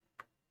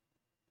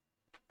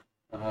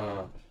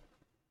Uh,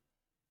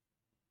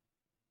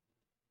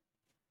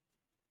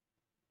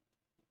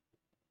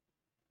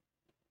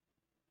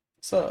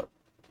 What's up?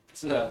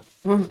 it's uh,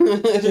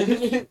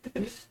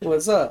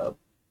 What's up?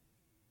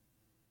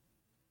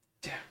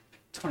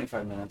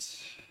 25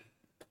 minutes.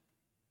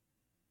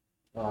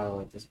 Oh, I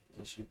like this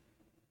position.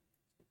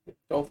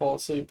 Don't fall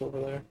asleep over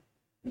there.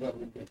 That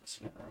would be this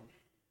now.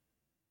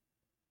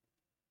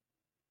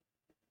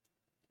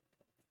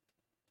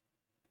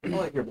 I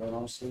like your bed,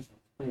 honestly.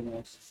 Pretty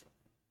nice.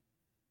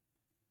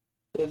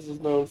 This is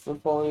known for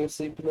falling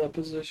asleep in that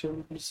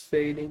position, just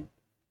fading.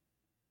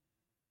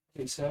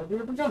 Okay, so have you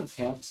ever done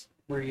camps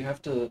where you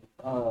have to,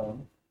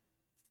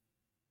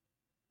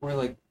 where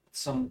like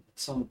some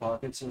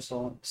pockets are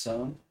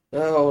sewn?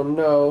 Oh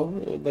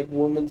no, like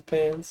women's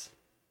pants,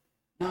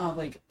 No,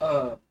 like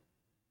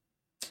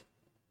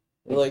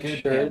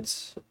good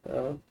shirts.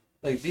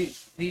 like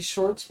these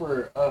shorts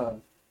were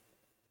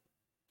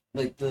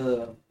like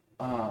the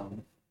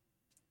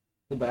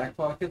back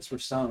pockets were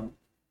sewn.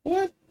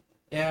 What?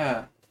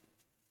 Yeah,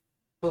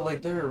 but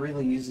like they're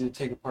really easy to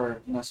take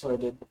apart, and that's what I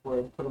did before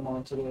I put them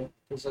on today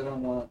because I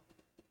don't want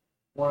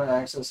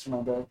access to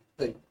my back.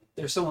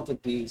 They're somewhat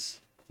like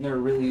these, and they're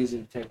really easy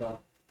to take off.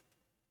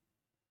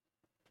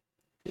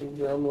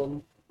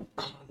 Gremlin.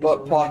 These Butt are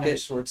really pocket.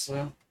 nice shorts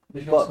though.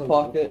 They feel Butt so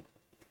pocket. good.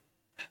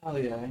 Hell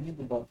yeah, I need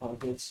the butt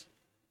pockets.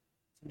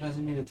 Sometimes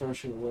you need to throw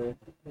shit away.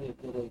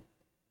 Like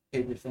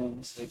paper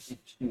things like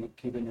you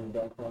keep in your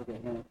back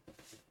pocket. You know?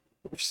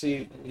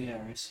 Receipt. Yeah,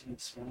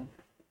 receipts, man.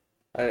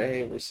 I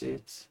hate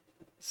receipts.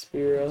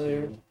 Spear out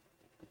here.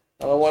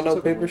 I don't want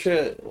no paper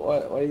shit. Why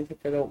do you think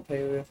I don't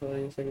pay with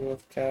anything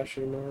with cash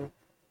anymore?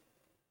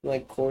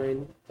 Like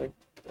coin. Like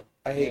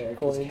I hate Yeah,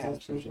 coins.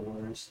 cash is the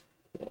worst.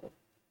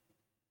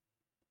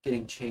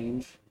 Getting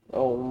change.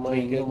 Oh my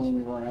goodness.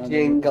 Jangling around.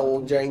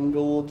 Jangle,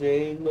 jangle,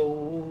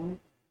 jangle.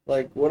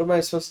 Like, what am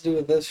I supposed to do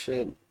with this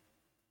shit?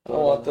 I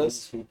don't want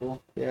this.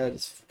 People. Yeah,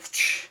 just.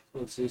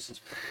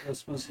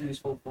 That's what's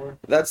useful for.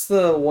 That's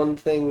the one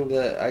thing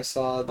that I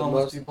saw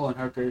Homeless people and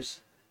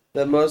hookers.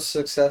 the most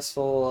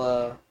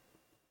successful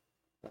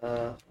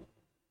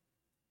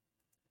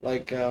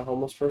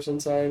homeless person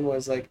sign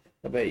was like,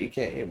 I bet you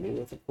can't hit me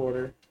with a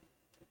quarter.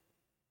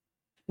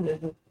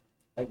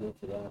 I go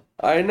for that.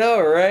 I know,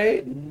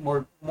 right?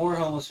 More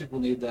homeless people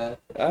need that.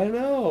 I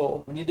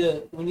know. We need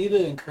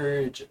to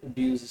encourage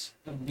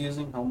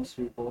abusing homeless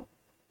people.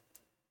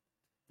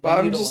 But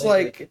I'm just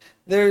like,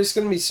 there's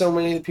gonna be so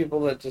many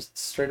people that just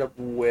straight up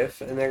whiff,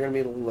 and they're gonna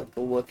be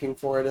looking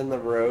for it in the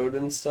road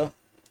and stuff.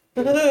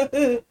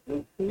 You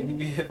can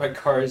be hit by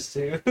cars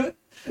too.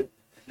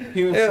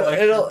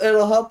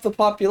 It'll help the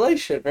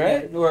population,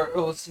 right? Yeah,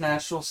 or it's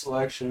natural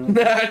selection.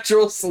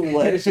 Natural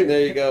selection.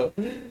 There you go.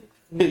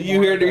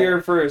 You heard it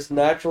here first.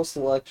 Natural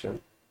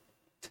selection.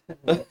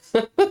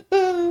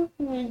 Oh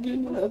my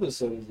goodness. What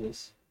episode is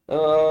this?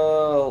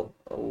 I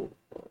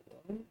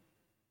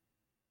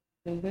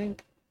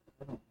think.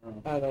 I don't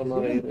know. I don't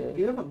know either.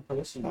 You haven't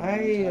posted.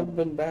 I have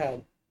been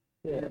bad.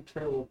 You're a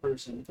terrible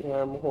person.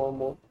 Yeah, I'm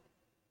horrible.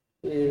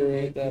 You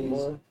hate that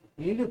more.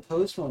 You need to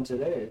post one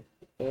today.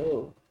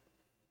 Oh.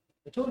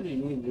 I told you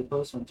needed to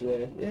post one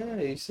today. Yeah,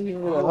 you said you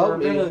were gonna help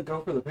me. We're gonna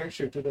go for the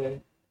picture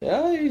today.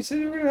 Yeah, you said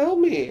you were gonna help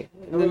me.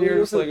 And then you're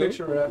just like,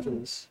 picture right after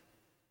this.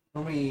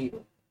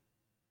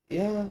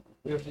 Yeah.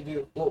 We have to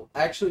do. Well,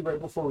 actually, right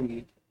before we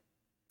eat,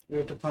 we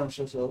have to punish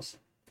ourselves.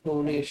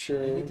 Pony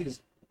sure. Get these.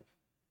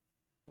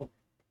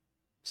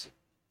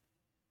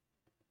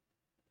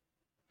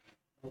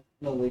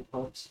 No leg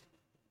pops.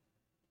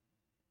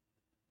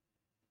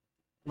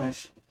 My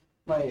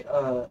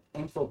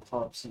ankle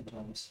pops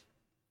sometimes.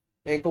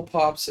 Ankle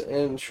pops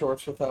and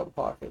shorts without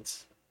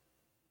pockets.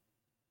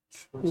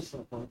 Shorts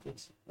without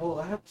pockets. Oh,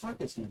 I have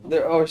pockets now.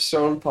 They're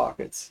sewn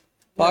pockets.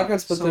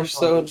 Pockets, but they're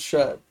sewn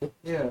shut.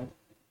 Yeah.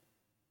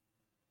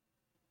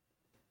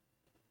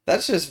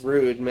 That's just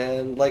rude,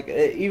 man. Like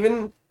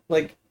even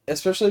like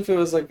especially if it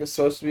was like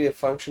supposed to be a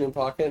functioning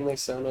pocket and they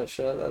sewn it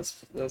shut.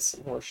 That's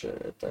some horse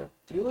shit right there.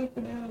 Do you like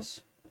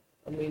bananas?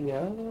 I mean,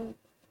 yeah,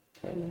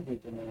 I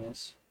hate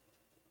bananas.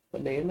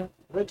 banana.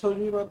 Have I told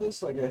you about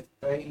this? Like,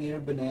 I eat a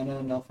banana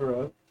and I'll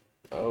throw up.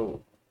 Oh,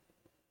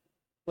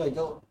 Like,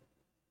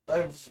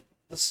 this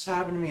has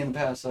happened to me in the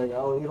past. Like,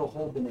 I'll eat a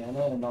whole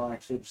banana and I'll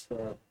actually just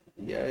throw up.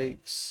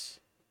 yikes!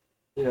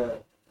 Yeah.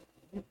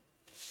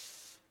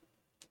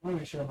 I want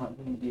to make sure I'm not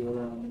putting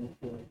deodorant on me.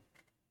 I feel like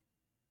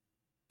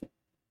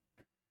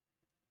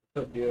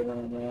put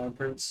deodorant on my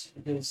armpits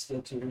because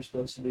that's what you're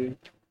supposed to do.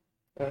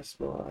 I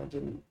smell. I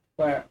didn't.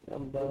 But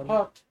I'm it done.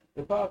 popped.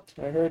 It popped.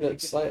 I heard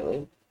it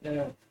slightly.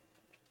 Yeah.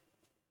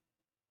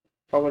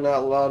 Probably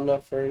not loud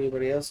enough for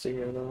anybody else to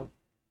hear though.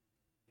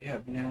 Yeah,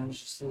 bananas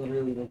just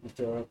literally make me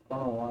throw up. I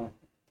don't know why.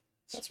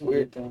 That's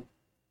weird. Thing.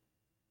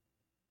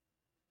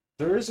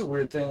 There is a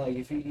weird thing, like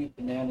if you eat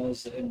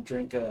bananas and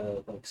drink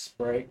a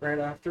Sprite right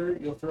after,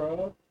 you'll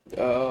throw up.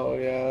 Oh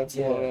yeah, that's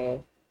Yeah. a lot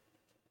of.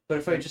 But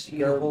if I just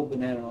eat a whole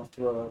banana, I'll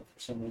throw up for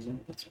some reason.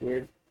 That's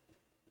weird.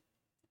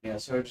 Yeah,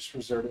 so I just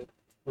resorted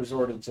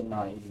to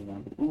not eating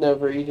them.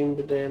 Never eating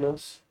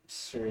bananas.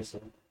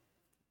 Seriously.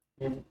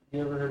 You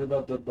ever heard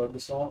about the bug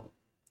assault?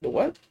 The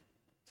what?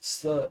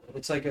 It's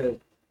like a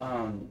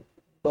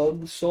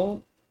Bug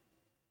salt?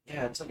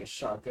 yeah, it's like a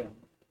shotgun.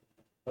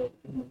 But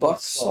Buck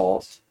it's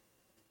salt?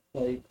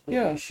 Like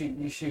Yeah. you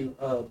shoot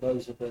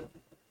bugs with it.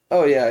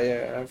 Oh,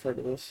 yeah, I've heard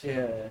of this.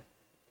 Yeah.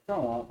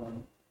 Come on,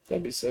 man.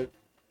 That'd be sick.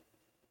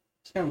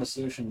 It's kind of a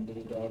solution to the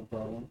dog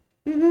problem.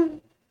 Mm-hmm.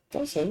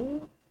 That's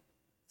it.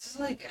 It's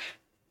like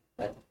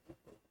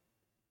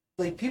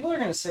people are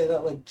gonna say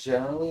that like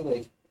generally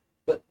like,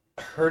 but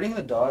hurting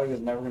the dog is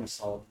never gonna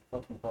solve the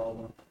fucking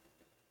problem.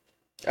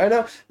 I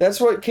know.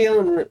 That's what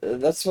Kaylin,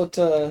 that's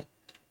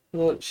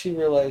what she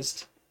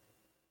realized.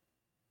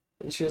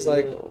 And she was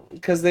like,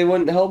 because they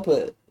wouldn't help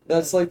it.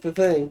 That's like the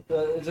thing.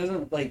 But it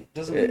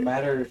doesn't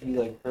matter if you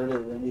like hurt it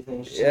or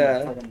anything. It's just Yeah.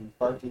 gonna fucking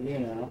bark at you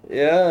now.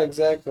 Yeah,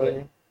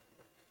 exactly.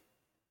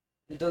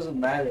 It doesn't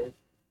matter.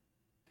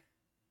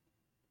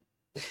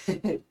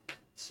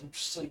 It's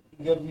just like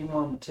you gotta be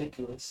more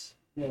meticulous.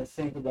 You gotta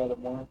think about it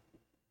more.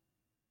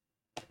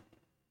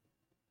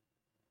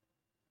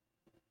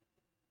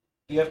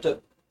 You have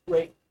to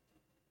rate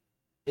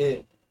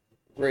it.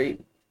 Great.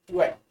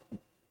 Right.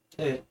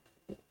 It.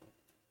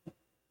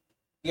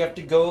 You have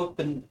to go up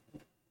and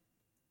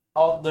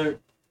all the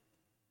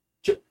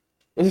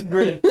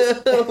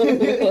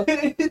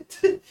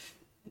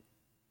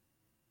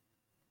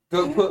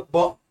go put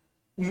ball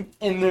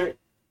in their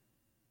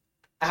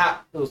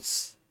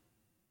house.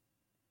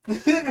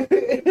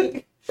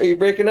 Are you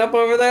breaking up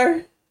over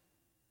there?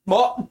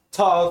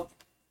 Molotov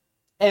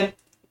and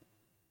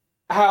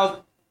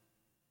how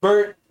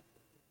Bert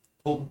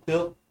will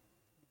build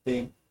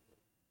thing.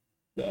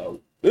 No.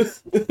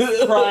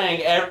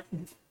 Crying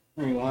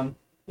everyone.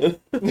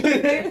 What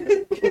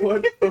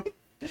the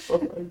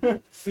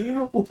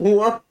fuck?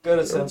 What?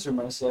 Gotta censor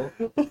myself.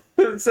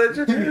 Such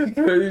a,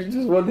 you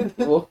just wanted.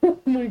 Oh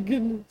my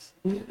goodness.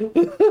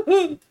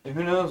 And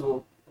who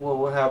knows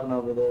what happened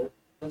over there?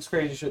 That's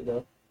crazy shit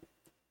though.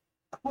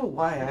 I don't know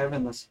why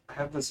I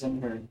have this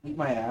in here. Eat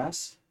my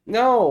ass.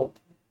 No.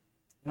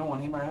 You don't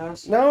want to eat my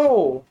ass?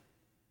 No.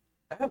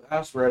 I have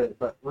asked Reddit,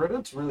 but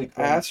Reddit's really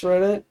cool. Ask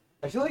Reddit?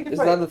 I feel like Is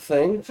that a I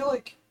thing? feel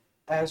like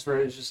Ask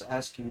Reddit is just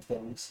asking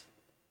things.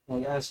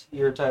 Like ask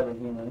your type of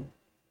humor.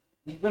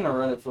 You've been on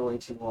Reddit for way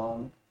too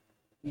long.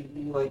 You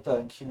like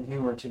that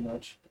humor too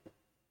much.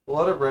 A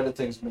lot of Reddit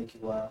things make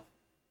you laugh.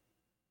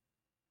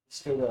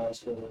 Let's go to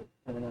Ask Reddit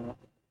right now.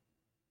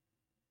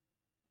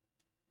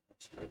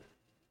 Ask Reddit.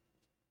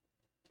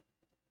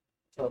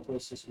 Top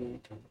post this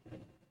week.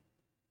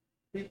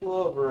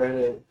 People of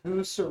Reddit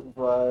who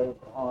survive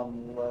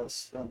on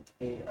less than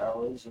 8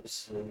 hours of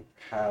sleep.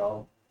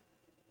 How?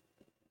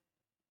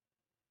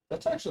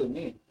 That's actually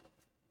me.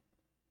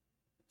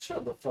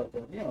 Shut the fuck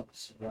up. You don't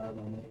survive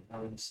on 8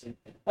 hours of sleep.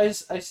 I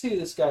see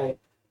this guy.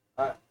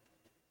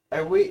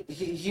 I wait.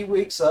 He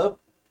wakes up.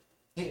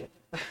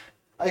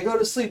 I go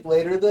to sleep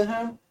later than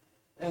him,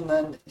 and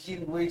then he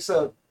wakes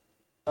up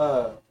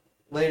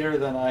later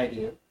than I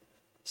do.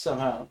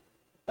 Somehow.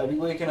 I'd be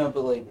waking up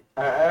at like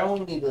I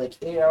only need like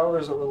 8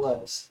 hours or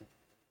less.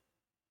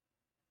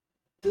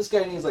 This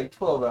guy needs like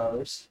 12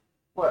 hours.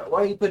 Why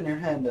are you putting your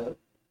hand up?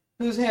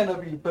 Whose hand up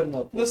are you putting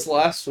up? This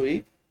last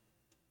week.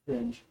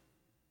 Cringe.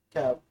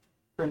 Cap.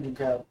 Cringe and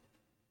cap.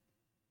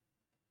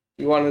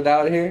 You want it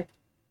out here?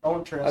 I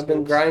want transcripts. I've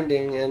been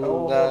grinding and I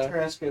want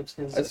transcripts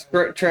because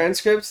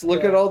transcripts.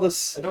 Look at all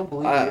this. I don't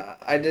believe you.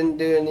 I didn't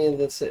do any of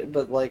this,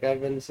 but like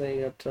I've been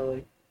staying up till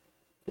like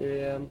 3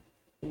 a.m.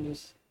 I'm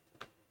just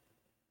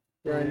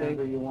grinding.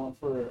 Whatever you want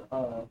for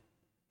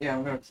yeah,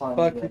 I'm gonna climb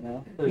Fuck. you right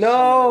now. There's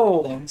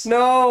No, so many things.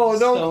 no, So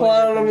don't many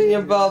clown on things me to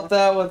do. about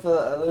that with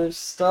other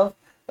stuff.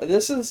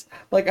 This is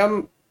like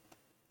I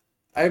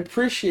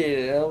appreciate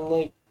it. I'm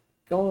like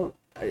going.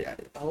 I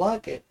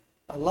like it.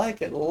 I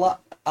like it a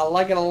lot. I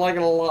like it a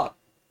lot.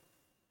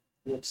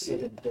 You have to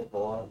sit and dip a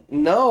lot.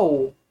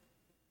 No.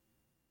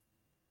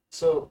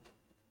 So,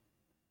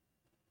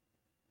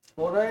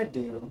 what I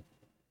do,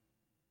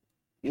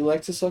 You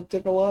like to suck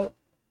dick a lot?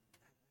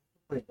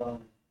 wait,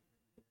 that's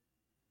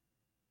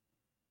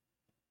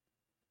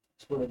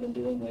what I've been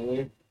doing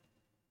lately.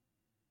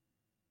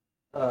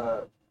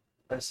 I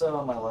said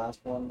on my last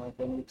one, like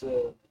in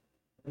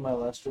my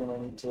last stream, I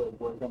need to like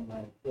work on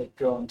my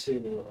go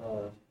into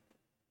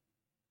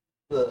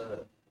the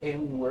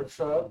aiming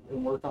workshop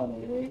and work on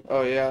aiming.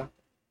 Oh yeah. It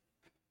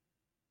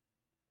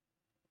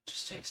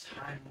just takes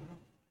time.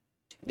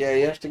 Yeah,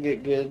 you have to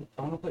get good.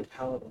 I want to play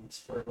paladins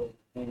for like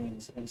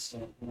aiming's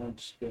instant, and I'm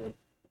just good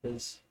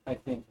because I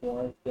think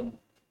more than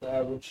the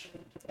average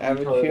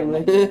Average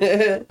human.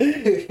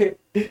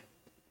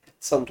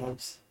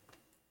 Sometimes.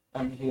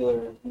 I'm a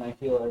healer and I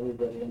heal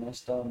everybody, and I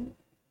stun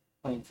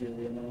playing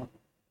Fury now.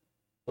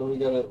 But we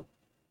gotta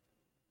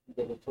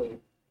play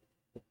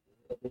with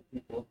other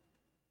people.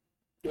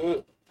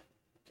 Good.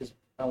 Because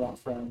I want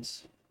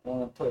friends. I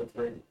want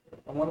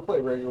to play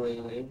regularly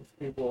with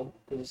people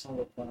because it's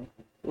not fun.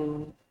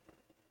 Mm.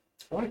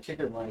 I want to kick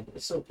her mic.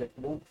 It's so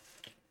kickable.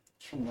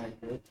 It's from my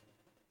group.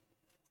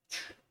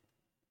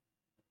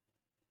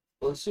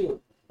 Let's see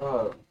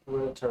what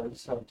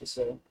Redditards have to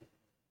say.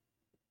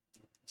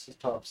 It's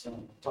the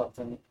top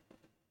thing.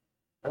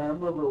 I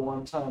remember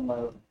one time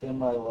in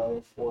my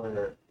life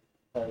where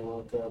I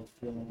woke up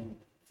feeling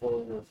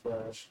fully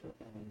refreshed,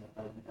 and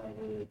I've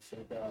never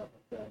forgot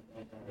that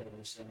moment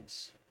ever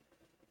since.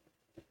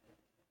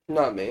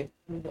 Not me.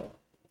 Yeah,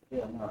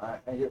 yeah, no,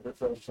 I get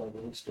refreshed like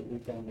at least a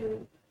weekend or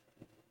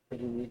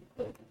every week,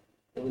 like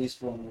at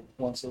least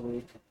once a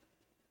week, a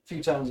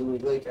few times a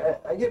week. Like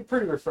I get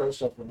pretty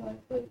refreshed after night.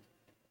 Like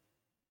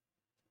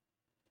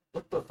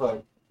what the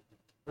fuck?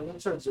 My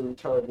insurance are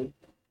retarded.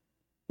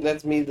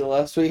 That's me the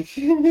last week.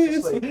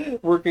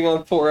 Just Working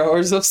on 4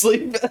 hours of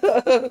sleep.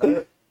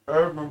 I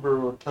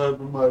remember a time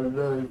in my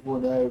life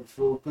when I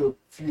woke up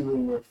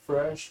feeling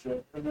refreshed,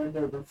 and I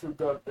never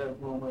forgot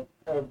that moment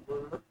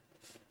ever.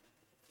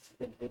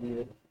 An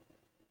idiot.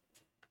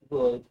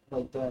 But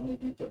like that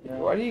made me put me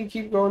Why out. do you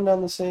keep going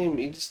down the same?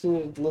 You just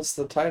need to list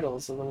the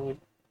titles and then we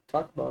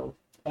talk about them.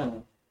 I don't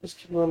know. Just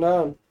keep going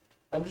down.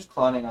 I'm just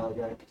clowning on the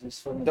guy because he's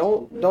fucking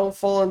stupid. Don't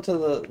fall into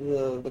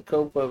the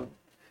cope of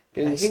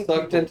getting I hate sucked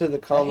people. into the I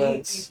hate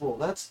comments. people.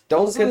 Don't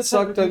Those are the get type of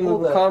sucked into people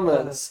the that,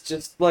 comments.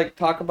 Just like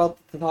talk about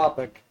the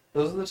topic.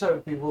 Those are the type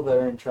of people that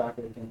are in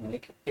traffic and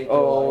like hate their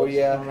Oh lives.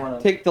 yeah, Don't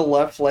wanna, take the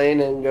left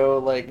lane and go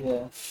like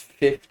yeah.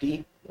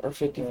 50 or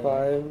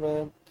 55,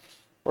 man,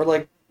 or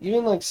like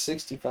even like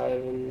 65,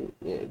 and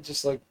yeah,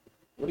 just like,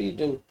 what are you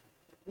doing?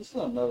 This is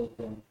another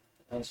thing.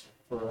 As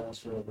for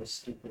the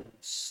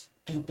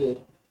stupid.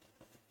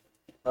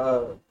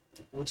 Uh,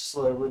 which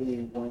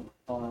celebrity went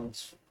on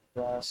its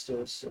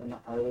fastest and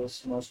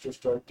hardest, most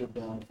destructive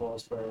downfall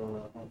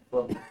spiral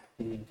from the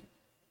peak?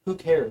 Who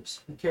cares?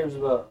 Who cares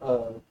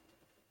about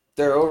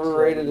They're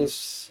overrated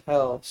as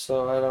hell,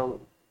 so I don't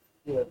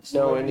yeah,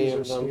 know any celebrities of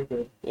are them.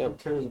 stupid. Yep. Who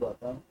cares about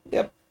them?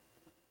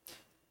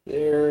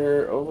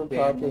 They're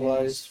Band overpopularized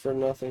names. for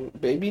nothing.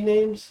 Baby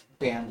names?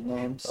 Band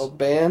names. Oh,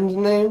 band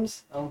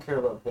names? I don't care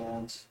about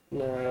bands.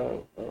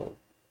 No.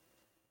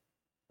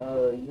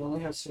 You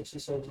only have 60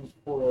 seconds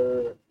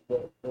before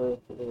the Earth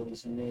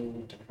is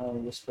nude. How are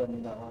you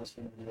spending that last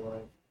minute of your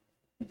life?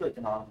 I'm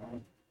jerking off,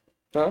 man.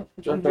 Huh?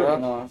 I'm Jerking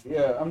jerking off? off.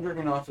 Yeah, I'm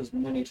jerking off as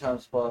many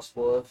times as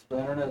possible. If the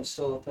internet's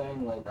still a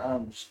thing, like,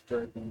 I'm just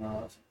jerking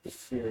off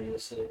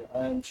furiously.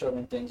 I'm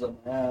shoving things up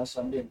my ass.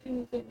 I'm doing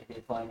anything to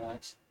get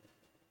climax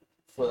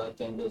before that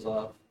thing goes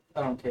off.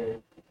 I don't care.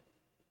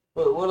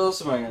 But what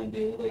else am I gonna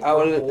do? Like,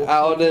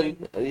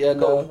 Yeah,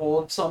 go no.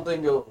 hold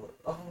something. Go.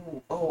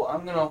 Oh,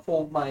 I'm gonna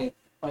hold my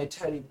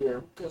teddy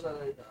bear because I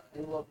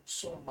love it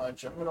so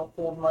much. I'm gonna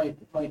hold my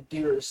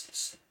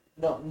dearest.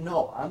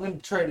 No, I'm gonna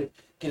try to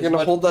get. You're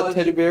gonna hold that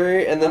teddy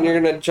bear, and then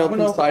you're gonna jump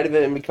inside of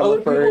it and become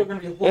a furry. Other people are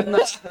gonna be holding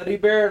that teddy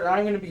bear, and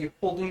I'm gonna be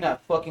holding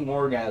that fucking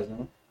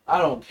orgasm. I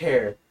don't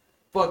care.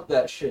 Fuck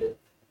that shit.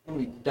 I'm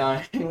gonna be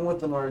dying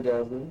with an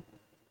orgasm.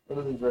 What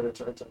do these Reddit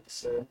charts have to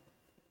say?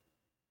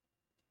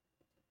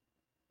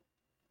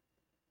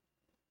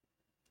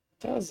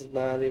 That's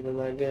not even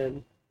that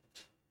good.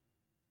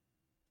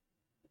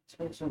 This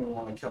makes me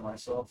want to kill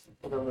myself.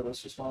 Whatever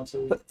this response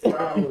is. I don't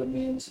know what it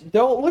means.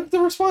 Don't look at the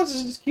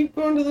responses, just keep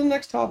going to the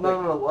next topic.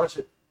 No, watch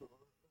it.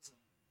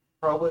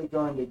 Probably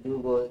going to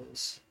Google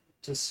it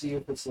to see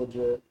if it's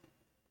legit.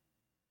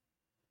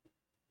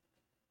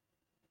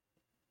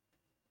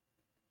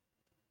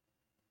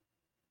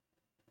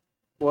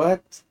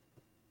 What?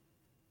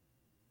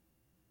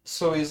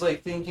 So he's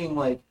like thinking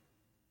like,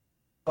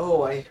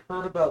 oh, I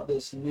heard about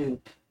this nuke,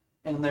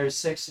 and there's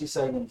 60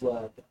 seconds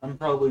left. I'm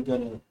probably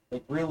gonna,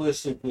 like,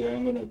 realistically,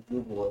 I'm gonna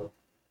Google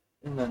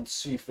it, and then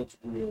see if it's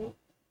real.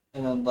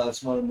 And then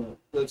that's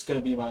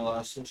gonna be my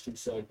last 60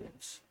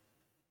 seconds.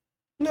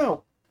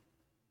 No.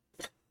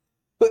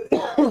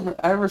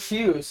 I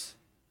refuse.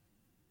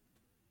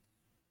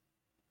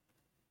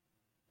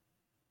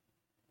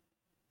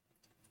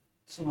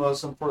 It's the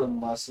most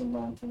important lesson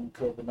learned from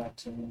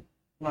COVID-19. I'm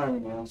not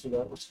even gonna answer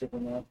that, we're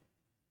skipping that.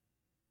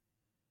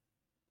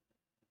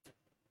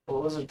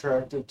 What was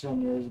attractive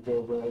 10 years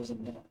ago, but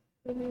isn't now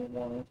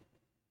anymore?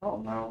 I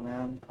don't know,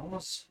 man. I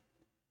was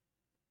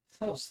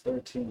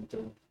 13.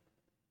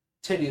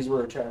 Titties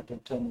were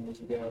attractive 10 years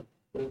ago,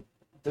 but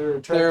they're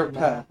attractive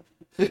now.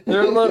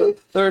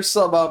 They're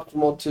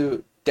suboptimal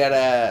to dead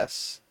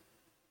ass.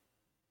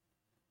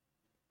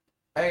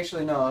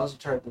 Actually, no, I was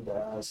attracted to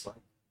ass like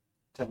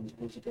 10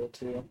 years ago,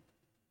 too.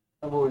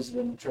 I've always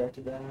been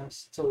attracted to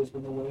ass. It's always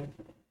been the way.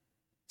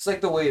 It's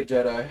like the way of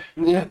Jedi.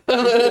 Yeah.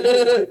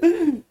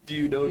 Do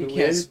you know You the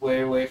can't way?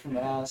 sway away from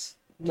the ass.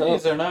 No.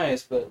 Titties are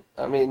nice, but...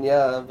 I mean,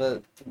 yeah,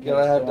 but you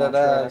gotta have that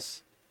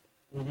ass.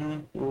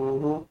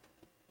 Mm-hmm.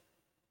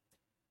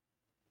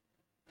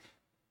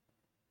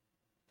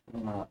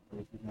 I'm not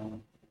breaking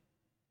down.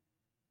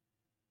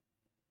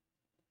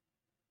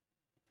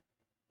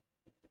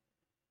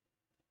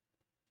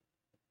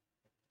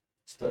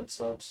 That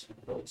sucks.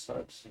 That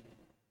sucks.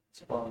 It's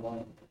the bottom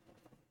line.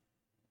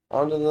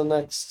 On to the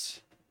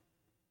next.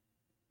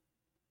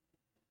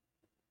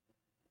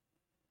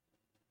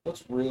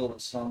 What's real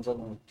that sounds like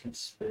a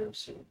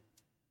conspiracy?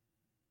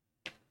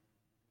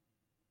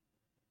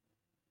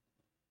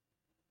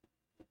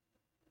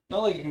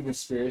 Not like a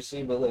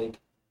conspiracy, but like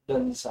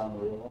doesn't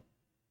sound real.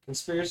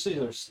 Conspiracies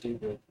are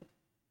stupid.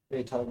 What are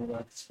you talking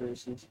about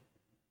conspiracies?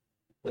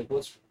 Like,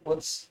 what's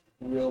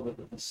real but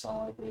doesn't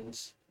sound like it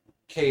is?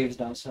 Caves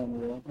don't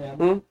sound real, man.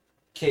 Hmm?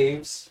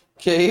 Caves.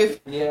 Cave?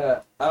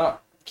 Yeah,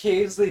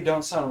 caves, they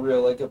don't sound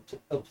real. Like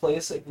a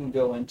place that you can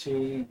go into,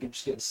 you can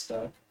just get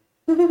stuck.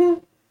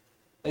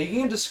 Like,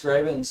 you can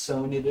describe it in so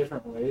many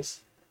different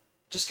ways.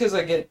 Just because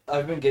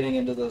I've been getting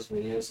into those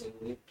videos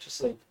lately.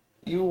 Just like,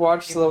 You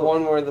watched the People-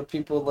 one where the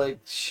people like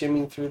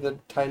shimmy through the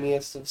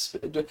tiniest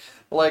of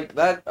like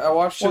that. I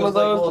watched one shows of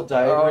like those. little I was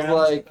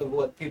diagrams like, of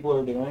what people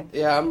are doing.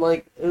 yeah, I'm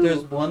like,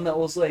 There's ooh. one that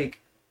was like,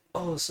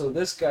 oh, so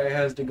this guy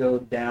has to go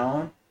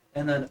down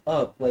and then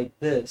up like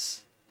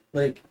this.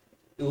 Like,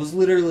 it was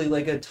literally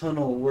like a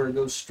tunnel where it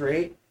goes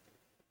straight,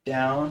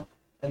 down,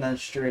 and then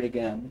straight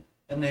again.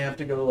 And they have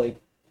to go like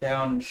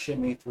down and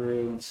shimmy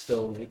through and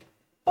still like,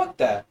 fuck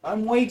that.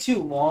 I'm way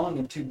too long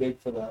and too big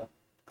for that.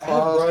 I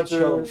have broad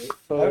shoulders.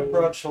 I have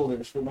broad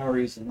shoulders for no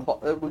reason.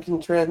 We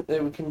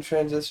can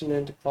transition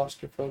into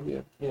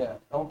claustrophobia. Yeah,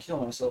 I'll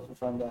kill myself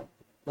if I'm that.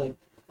 Like,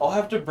 I'll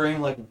have to bring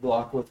like a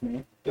block with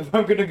me if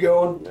I'm gonna go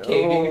on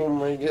caving. Oh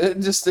my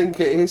god! Just in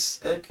case.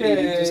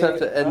 Okay, You just have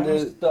to end I'm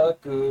it.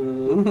 stuck.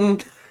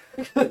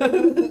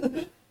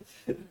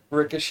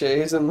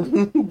 Ricochets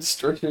and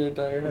destroy your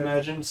entire head.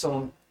 Imagine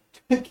someone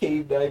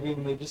cave diving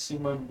and they just see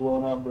my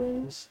blown out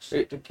brains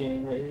just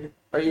decaying right here.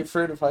 Are you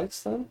afraid of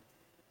heights then?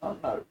 I'm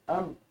not.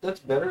 That's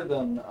better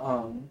than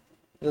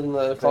Than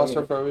the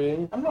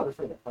claustrophobia? I'm not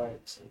afraid of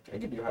heights. Like, I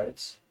could do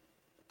heights,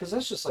 because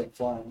that's just like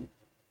flying.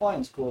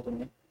 Flying's cool to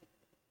me.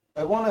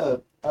 I've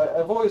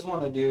always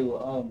wanted to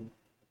do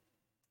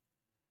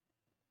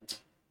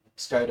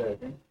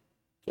skydiving.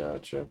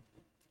 Gotcha.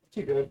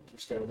 Too good for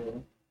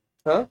skydiving.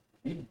 Huh?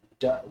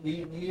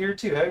 You're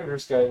too heavy for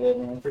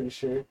skydiving, I'm pretty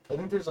sure. I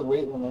think there's a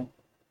weight limit.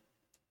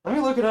 Let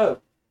me look it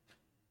up.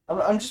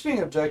 I'm just being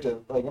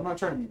objective. Like, I'm not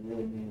trying to be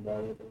really mean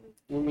about it.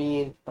 You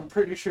mean I'm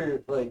pretty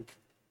sure, like,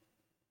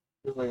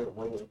 there's like a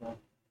weight limit.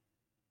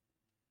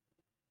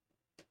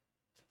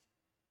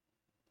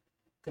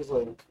 Because,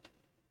 like,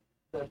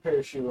 that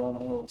parachute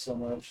only holds so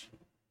much.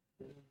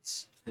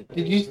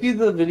 Did you see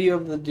the video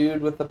of the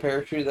dude with the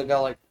parachute that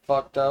got like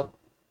fucked up?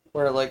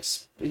 Where like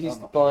he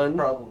spun?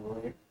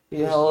 Probably.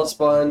 He hella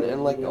spun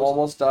and like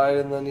almost died,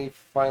 and then he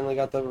finally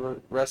got the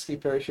rescue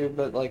parachute.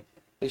 But like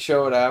they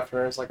show it after,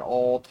 and it's like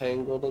all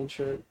tangled and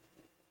shit.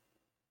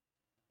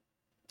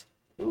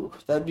 Ooh,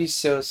 that'd be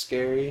so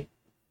scary.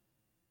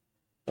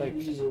 Like,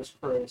 Jesus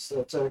Christ,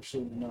 that's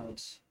actually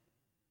nuts.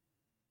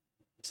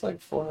 It's like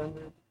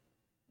 400.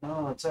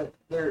 No, it's like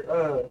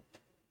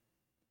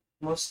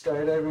most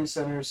skydiving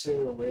centers say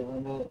the weight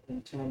limit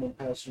in tandem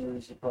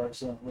passengers is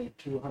approximately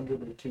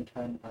 200 or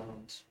 210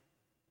 pounds.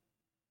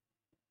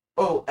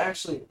 Oh,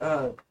 actually,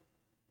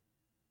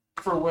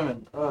 for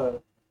women,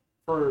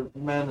 for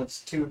men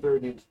it's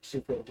 230 to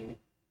 250.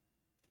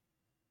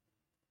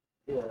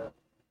 Yeah,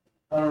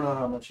 I don't know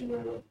how much you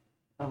weigh, but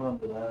I'm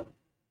under that.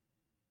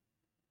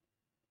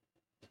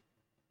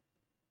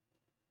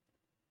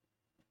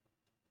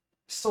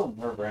 It's still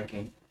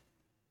nerve-wracking,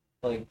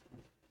 like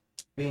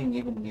being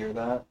even near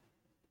that.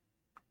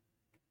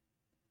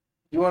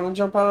 You want to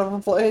jump out of a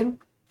plane?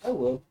 I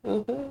would.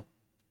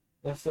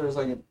 If there's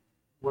like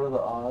what are the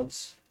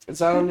odds? Is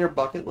that on your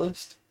bucket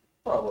list?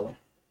 Probably.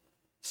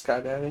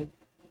 Skydiving.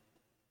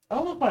 I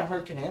don't know if my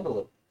heart can handle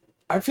it.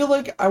 I feel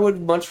like I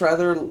would much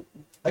rather.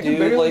 I can do,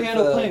 barely like,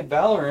 handle playing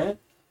Valorant.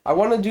 I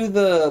want to do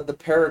the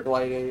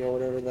paragliding or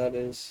whatever that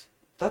is.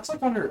 That's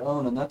like on your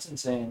own, and that's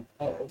insane.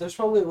 There's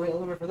probably a weight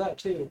limit for that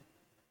too.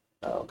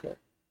 Oh, okay.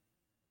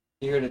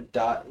 You're gonna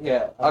die.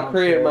 Yeah. I'll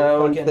create my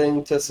own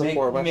thing to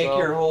support make myself.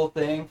 your whole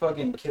thing.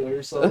 Fucking kill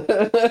yourself.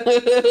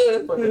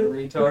 Fucking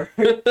retard.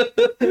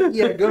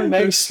 Yeah, go to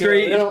Mexico.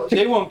 Straight.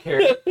 They won't care.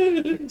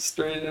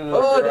 Straight in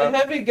Oh, the garage.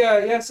 heavy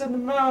guy. Yeah, send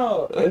him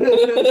out.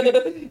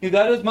 You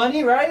got his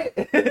money, right?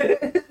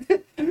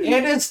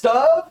 And his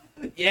stuff?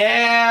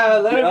 Yeah,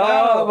 let him Come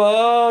out.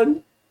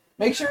 on.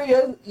 Make sure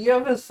you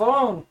have his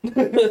phone.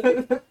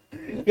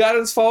 You got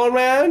his phone,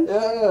 man?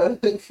 Yeah.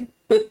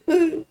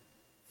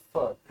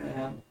 Fuck,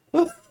 man.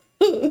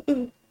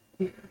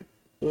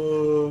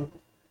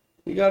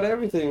 You got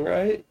everything,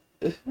 right?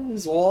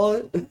 His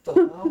wallet. What the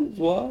hell? His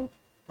wallet.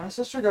 My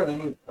sister got a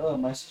new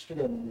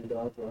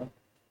dog, though.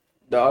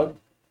 Dog.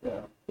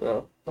 Yeah.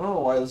 No. I don't know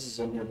why this is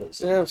in here, but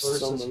They have so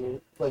versus,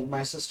 many. like,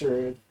 my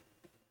sister,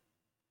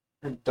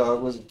 her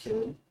dog was a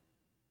kid.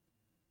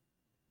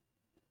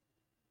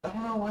 I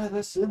don't know why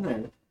that's in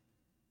there.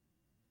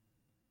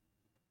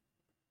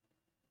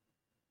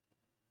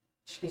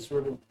 She gets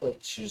rid of, like,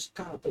 she just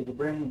got, like, a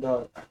brand new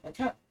dog. I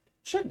can't,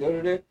 should I go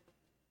today?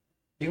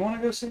 Do you want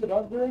to go see the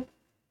dog, bro?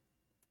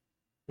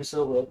 We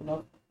still open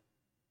up?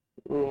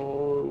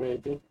 Oh,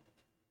 maybe.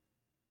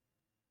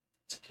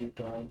 It's a cute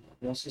dog.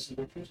 You want to see some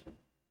pictures?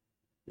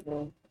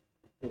 No.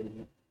 Here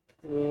you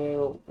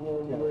go.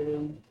 No. Yeah.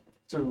 Waiting.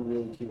 It's a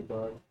really cute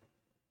dog.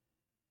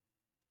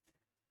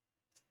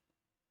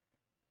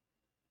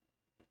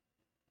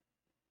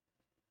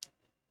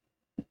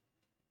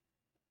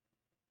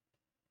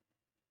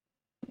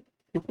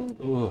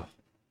 Ugh.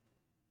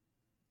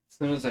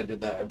 soon as I did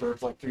that, I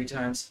burped like 3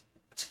 times.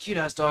 It's a cute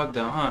ass dog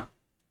though, huh?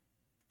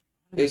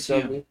 Big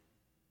dog.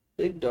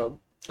 Big dog.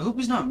 I hope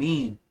he's not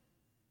mean.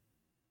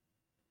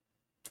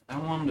 I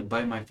don't want him to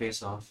bite my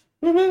face off.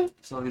 Mhm.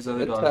 So all these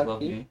other dogs Attack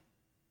love you. me.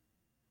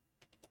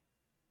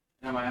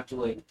 And I might have to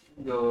like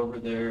go over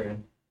there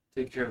and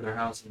take care of their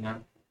house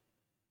again.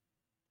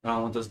 I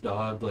don't want this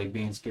dog like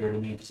being scared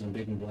of me because I'm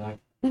big and black.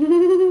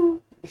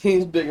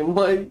 He's big and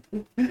white.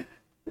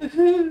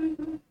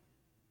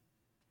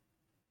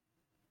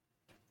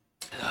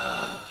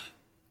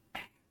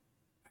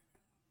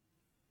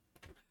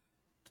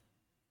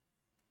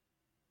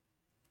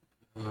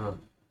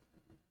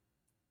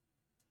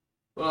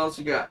 What else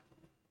you got?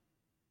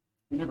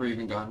 I've never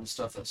even gotten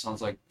stuff that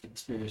sounds like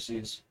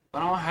conspiracies. I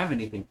don't have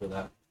anything for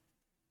that.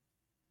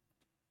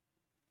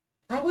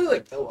 Probably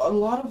like a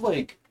lot of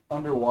like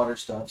underwater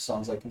stuff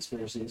sounds like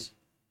conspiracies.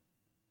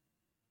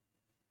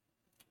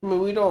 I mean,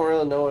 we don't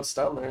really know what's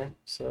down there,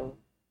 so.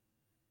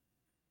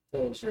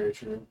 That is very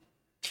true.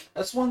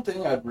 That's one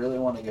thing I'd really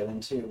want to get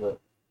into, but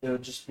it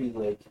would just be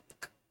like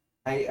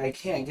I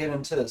can't get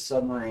into a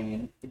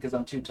submarine because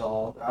I'm too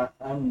tall.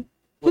 I'm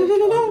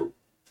like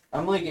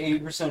I'm like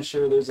 80%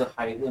 sure there's a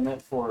height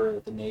limit for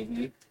the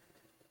Navy.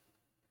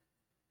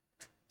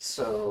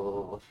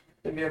 So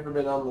Have you ever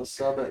been on the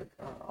sub at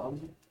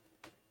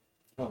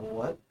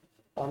what?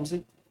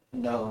 Omzi?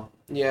 No.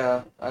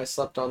 Yeah, I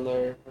slept on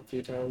there a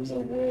few times. No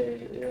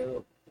way. Yeah,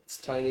 it's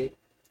tiny. You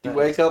That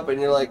wake is up and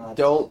you're like, nuts.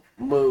 don't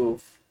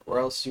move, or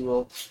else you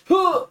will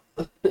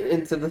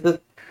into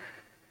the.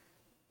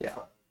 Yeah.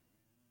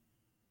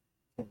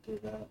 Can't do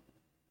that.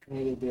 I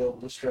need to be able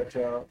to stretch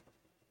out.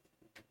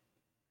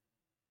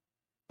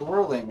 The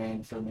world ain't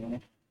made for me.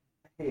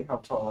 I hate how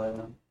tall I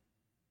am.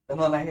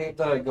 And then I hate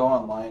that I go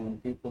online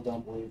and people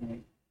don't believe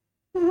me.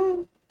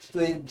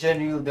 They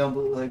genuinely don't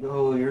believe, like,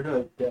 oh, you're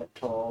not that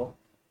tall.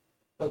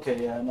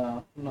 Okay, yeah,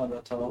 no, I'm not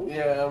that tall.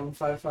 Yeah, I'm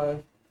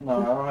 5'5".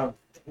 No, I don't have,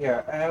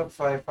 yeah, I have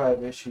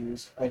 5'5"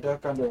 issues. I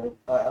duck under,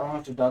 I don't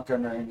have to dunk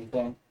under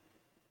anything.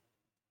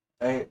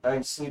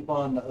 I sleep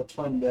on a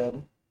twin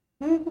bed.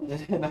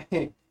 And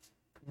I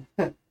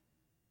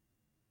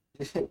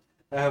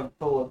have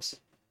pull-ups.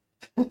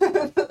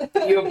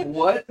 You have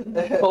what?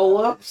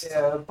 Pull-ups?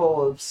 Yeah,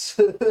 pull-ups.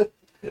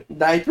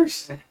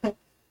 Diapers?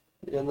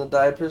 You're in the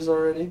diapers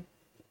already?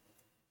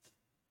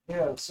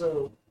 Yeah,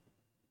 so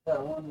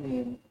that one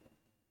meme,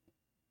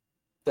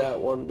 That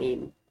one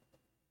meme.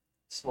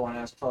 someone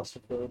has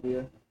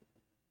claustrophobia.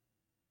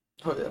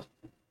 Oh yeah.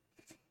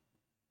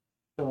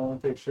 Showing a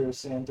picture of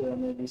Santa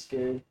and made me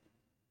scared.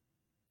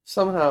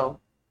 Somehow.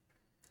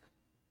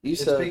 You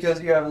It's said.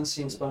 because you haven't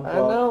seen I SpongeBob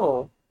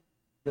know.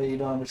 that you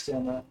don't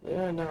understand that.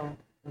 Yeah, I know.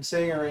 I'm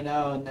saying it right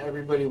now, and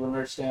everybody will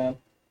understand.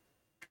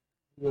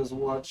 You guys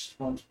watch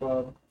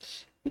SpongeBob.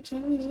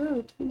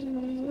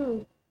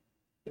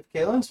 If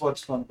Kaylin's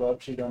watched SpongeBob,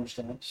 she'd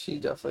understand. She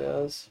definitely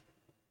has.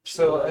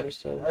 So I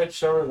understand. I'd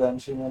show her then,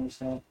 she'd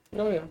understand.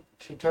 Oh yeah.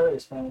 She'd try to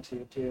explain it to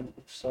you too,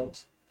 which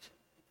sucks.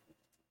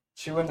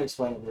 She wouldn't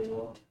explain it very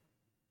well.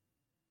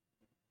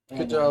 Good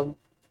And, job.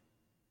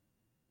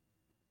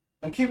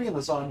 I'm keeping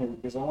this on here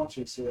because I want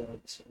you to see that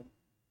episode.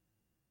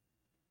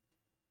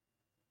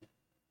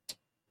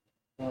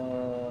 I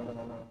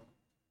don't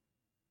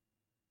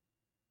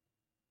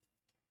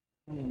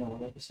even know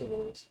what episode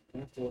it is. I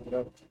have to look it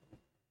up.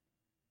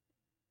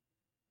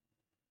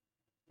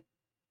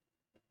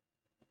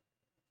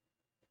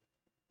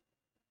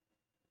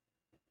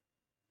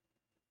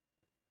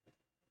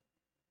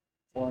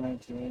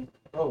 $4.19.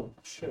 Oh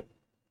shit.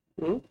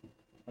 Hmm?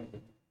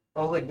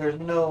 I was like, there's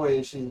no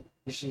way she's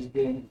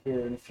getting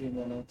here in a few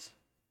minutes.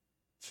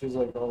 She's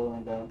like all the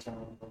way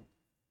downtown.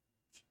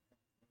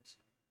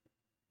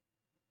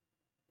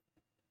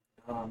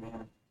 Oh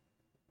man.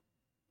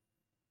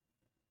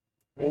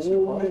 Why are you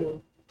so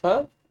quiet?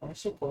 Huh? Why are you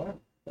so quiet?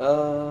 I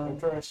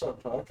After I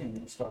stop talking,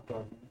 you stop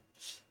talking.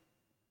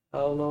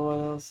 don't know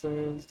what else there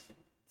is to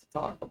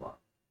talk about.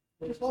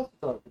 There's lots to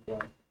talk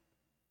about.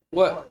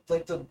 What?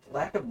 Like the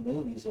lack of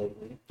movies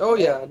lately. Oh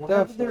yeah, Why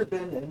haven't there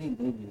definitely. been any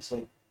movies?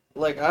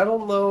 Like I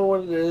don't know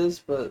what it is,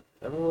 but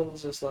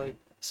everyone's just like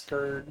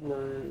scared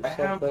or I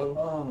have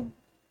something.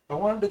 I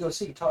wanted to go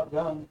see Top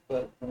Gun,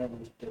 but I never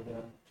did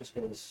that just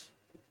because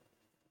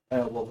I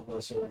know both of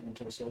us are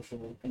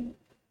antisocial and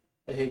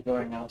I hate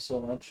going out so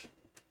much.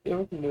 Yeah,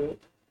 we can do it.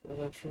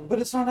 Eventually. But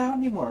it's not out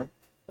anymore.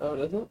 Oh,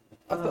 it isn't?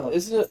 I No. thought,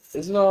 is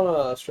it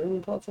on a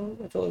streaming platform?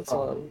 I feel like it's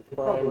Probably. on It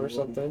Prime probably or will be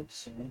something.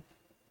 soon.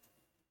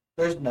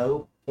 There's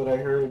no, but I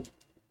heard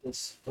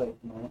it's like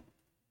no.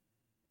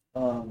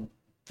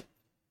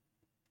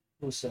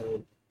 Who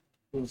said?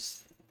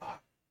 Who's?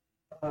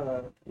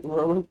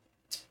 Roman?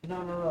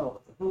 No.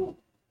 Who?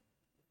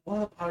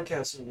 One of the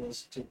podcasts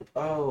was to.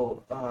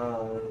 Oh,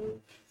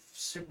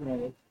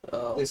 Superman.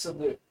 Oh. They said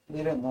that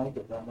they didn't like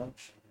it that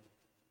much.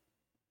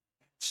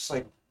 Just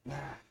like, I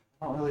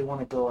don't really want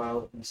to go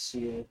out and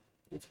see it.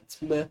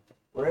 It's meh.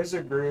 Rise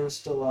of Gru is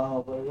still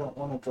out, but I don't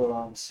want to go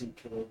out and see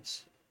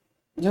kids.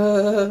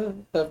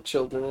 Have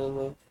children in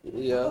the. What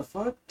Yeah. the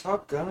fuck?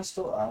 Top Gun is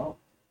still out?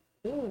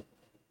 Yeah.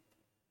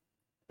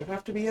 It'd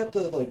have to be at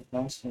the like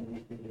nice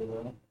movie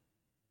theater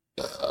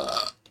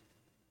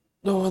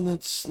The one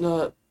that's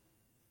not.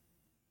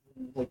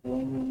 though. Like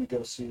when would we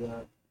go see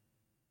that?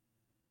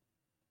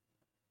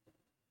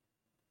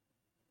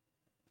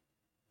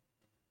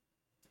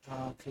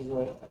 Cause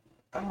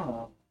I don't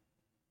know.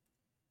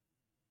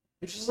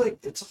 It's just like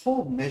it's a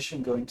whole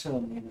mission going to a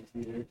movie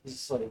theater.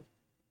 'Cause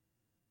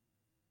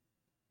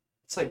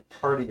it's like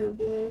party or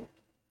day,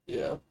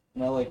 Yeah.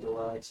 and I like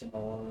relaxing a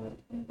lot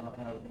and not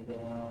having to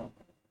go out.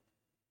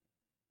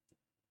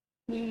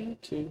 Me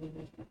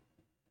too.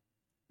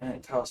 And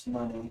it costs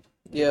money.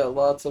 Yeah,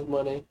 lots of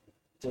money.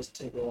 It does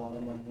take a lot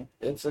of money.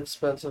 It's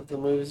expensive. The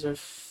movies are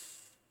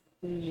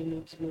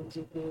freaking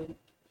expensive, man.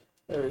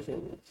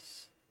 Everything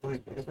is.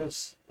 Like if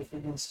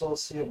we can still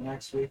see it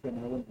next week, then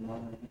I wouldn't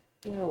mind.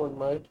 Yeah, I wouldn't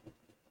mind.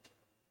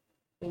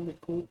 That'd be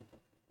cool.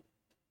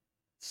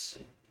 Let's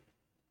see.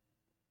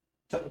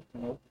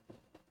 Nope.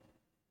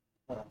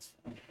 That's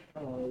fine. I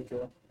don't really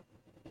care.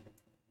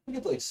 We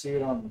could like see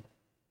it on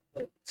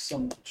like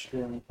some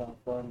streaming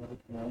platform, like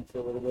around for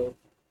a little bit.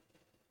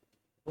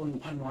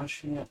 Wouldn't mind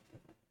watching it.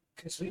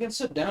 Cause we can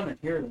sit down in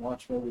here and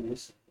watch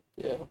movies.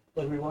 Yeah.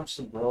 Like we watched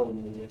the Broly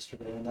movie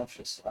yesterday, and that's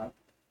just slapped.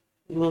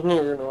 We're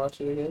gonna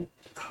watch it again.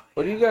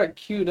 What do you got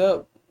queued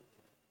up?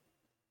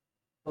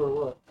 For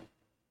what?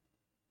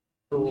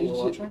 For what we're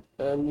YouTube. watching?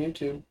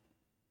 YouTube.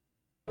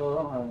 Oh,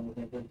 I don't have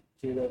anything to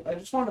queued up. I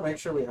just wanted to make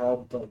sure we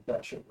had like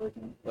that shit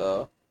working.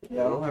 Oh.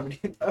 Yeah, I don't have any.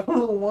 I don't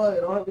know why.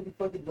 I don't have any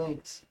fucking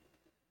links.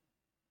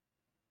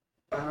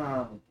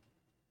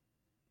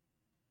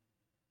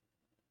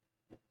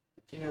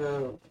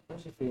 Yeah,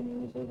 there's a few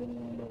movies I really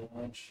want to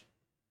watch.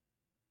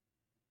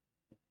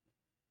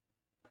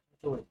 I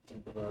have to like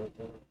think about it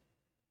though.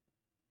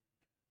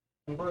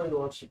 I'm probably to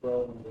watch the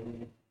Broadway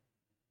movie.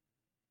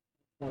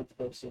 Like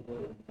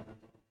flexible.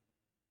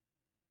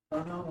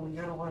 Oh no, we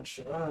gotta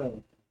watch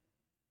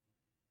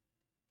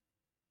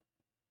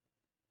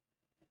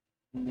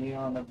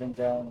Neon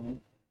Evangelion.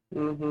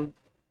 Mm-hmm.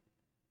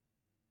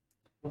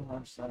 We'll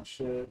watch that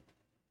shit.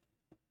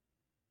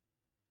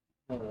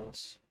 What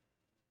else?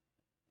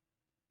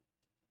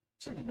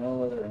 There's like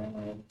no other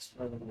anime that's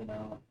really been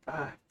out.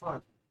 Ah,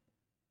 fuck.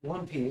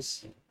 One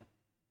Piece.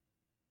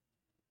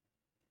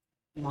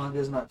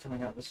 Manga's not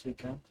coming out this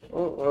weekend.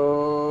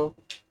 Uh-oh.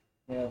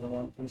 Yeah, the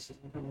One Piece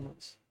isn't coming out.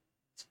 It's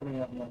coming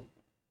out in like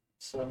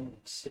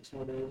 6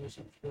 more days or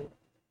some shit.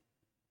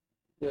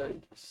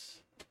 Yikes.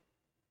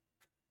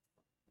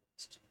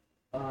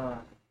 What's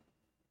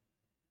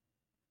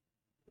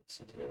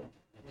it do?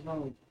 It's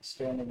not like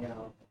standing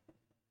out.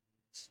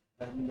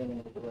 I haven't been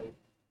able to like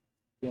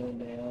get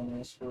into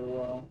animes for a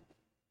while.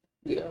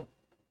 Yeah.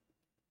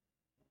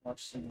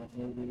 Watch some like,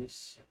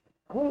 movies.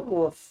 I want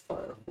more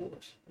Fire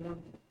Force.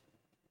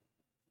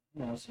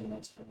 No, so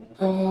that's for me.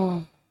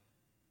 Oh.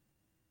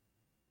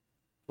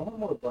 I want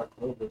more Black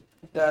Clover.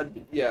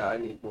 Yeah, I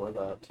need more of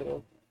that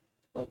too.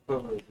 Black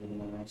Clover is really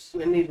nice.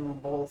 I need them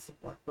both,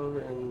 Black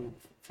Clover and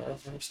Fire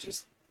Force.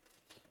 Just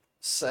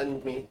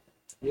send me.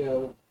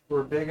 Yeah,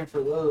 we're begging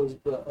for those,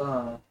 but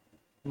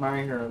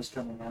My Hero's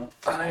coming out.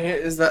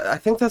 I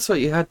think that's what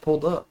you had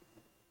pulled up.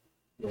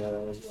 Yeah, that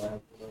was what I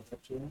have to look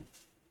up to.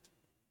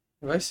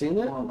 Have I seen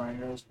it? More My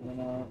Hero's coming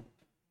out.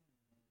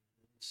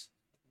 It's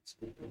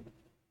stupid.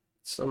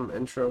 Some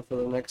intro for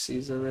the next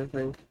season, I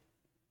think.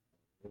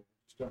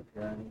 Just don't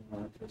care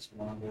anymore because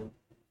manga.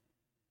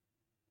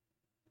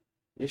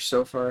 You're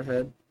so far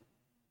ahead.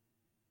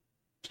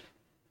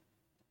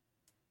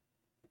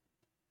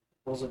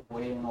 I was like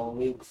waiting all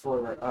week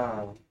for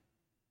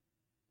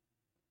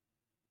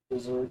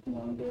Berserk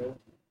manga.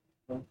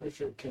 I'm pretty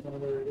sure it came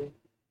out already.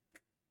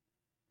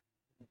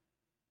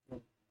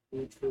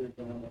 Wait for it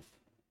to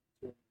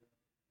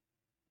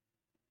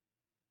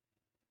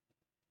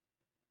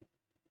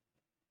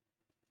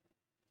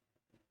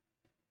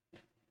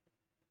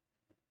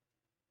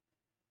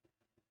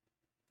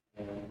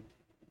yeah.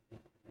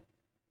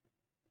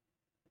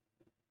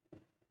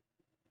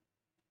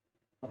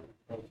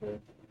 Okay.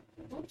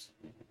 Oops.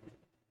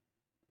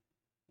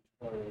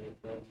 Alright,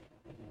 okay.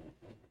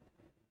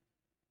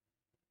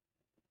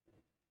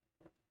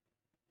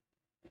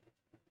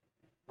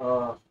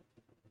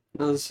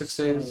 Another 6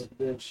 son of days. a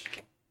bitch.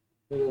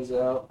 It is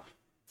out.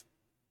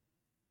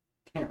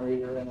 Can't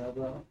read it right now,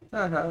 though.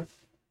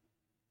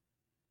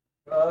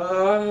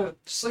 Uh-huh.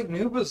 Just like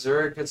New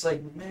Berserk, it's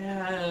like,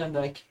 man,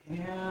 I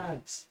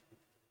can't.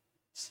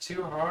 It's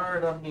too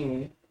hard on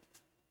me.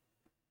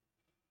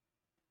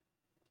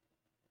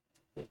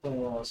 They're playing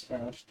a lot of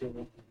Spanish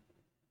too.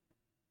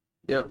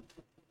 Yep.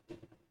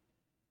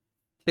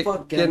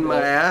 Fuck Getting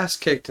my Gendo. ass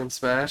kicked in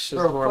Smash is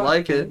more fuck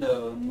like it.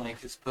 Gendo and like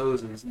his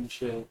poses and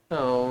shit.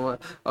 Oh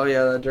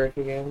yeah, that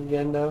drinking game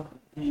again, though.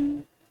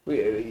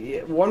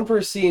 One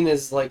per scene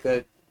is like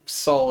a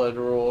solid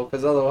rule,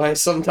 because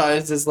otherwise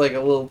sometimes it's like a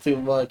little too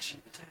much.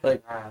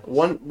 Like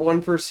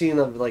one per scene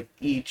of like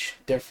each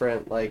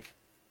different like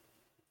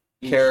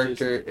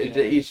character,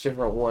 each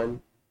different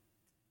one.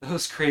 That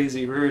was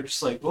crazy. We were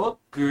just like, oh,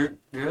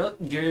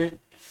 grr.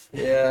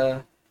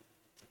 Yeah.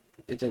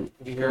 it didn't.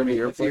 If you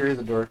hear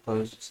the door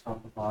close, just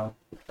stop the pod.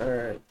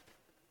 Alright.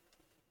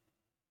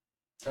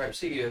 Alright,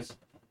 see you guys.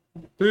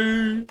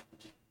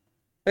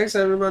 Thanks,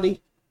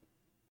 everybody.